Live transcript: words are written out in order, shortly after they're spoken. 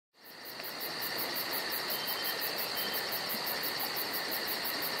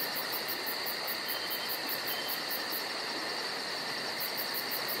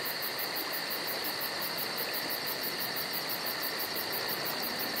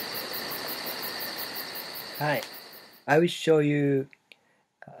Hi, I will show you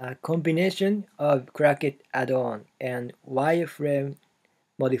a combination of Crackit add-on and Wireframe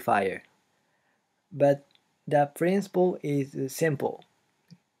modifier. But the principle is simple.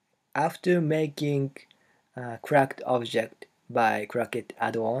 After making a cracked object by Crackit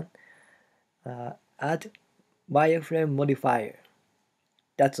add-on, add Wireframe modifier.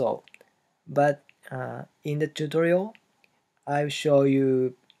 That's all. But in the tutorial, I'll show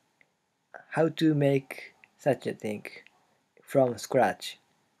you how to make such a thing from scratch.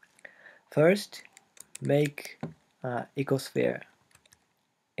 First, make ecosphere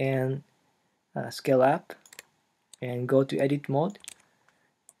and scale up and go to edit mode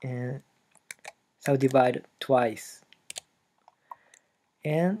and subdivide twice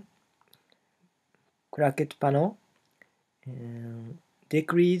and Crackit panel and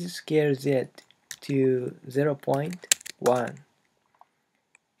decrease scale Z to 0.1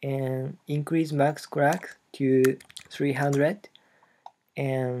 and increase max crack to 300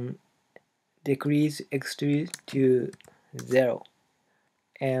 and decrease extrude to 0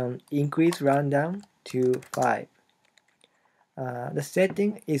 and increase rundown to 5. The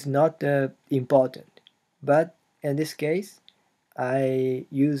setting is not important, but in this case I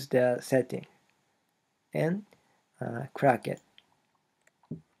use the setting and crack it.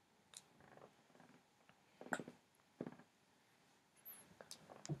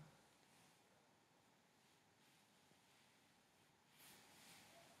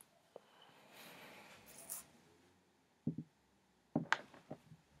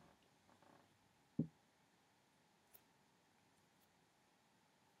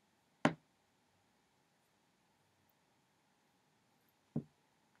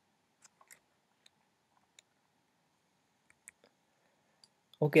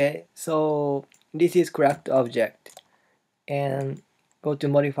 Okay, so this is cracked object and go to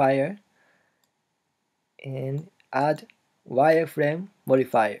modifier and add wireframe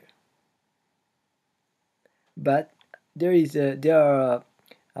modifier. But there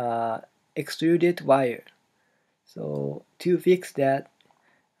are extruded wire. So to fix that,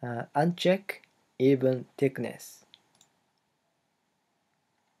 uncheck even thickness.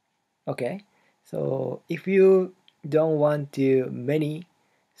 Okay, so if you don't want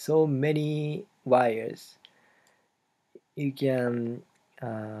so many wires, you can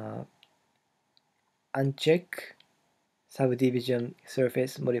uncheck subdivision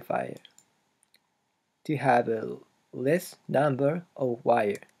surface modifier to have a less number of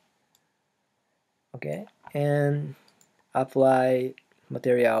wire. Okay, and apply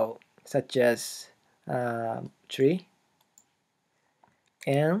material such as tree,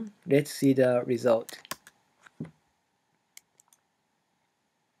 and let's see the result.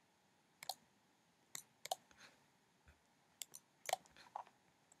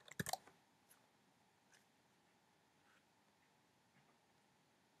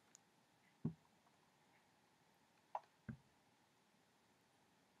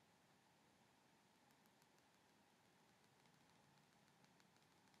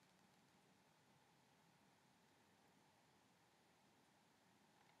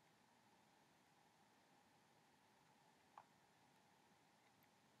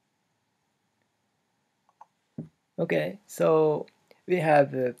 Okay, so we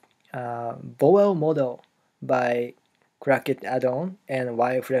have a Boel model by Crackit add-on and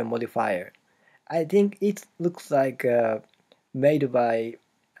wireframe modifier. I think it looks like made by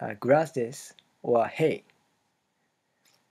grasses or hay.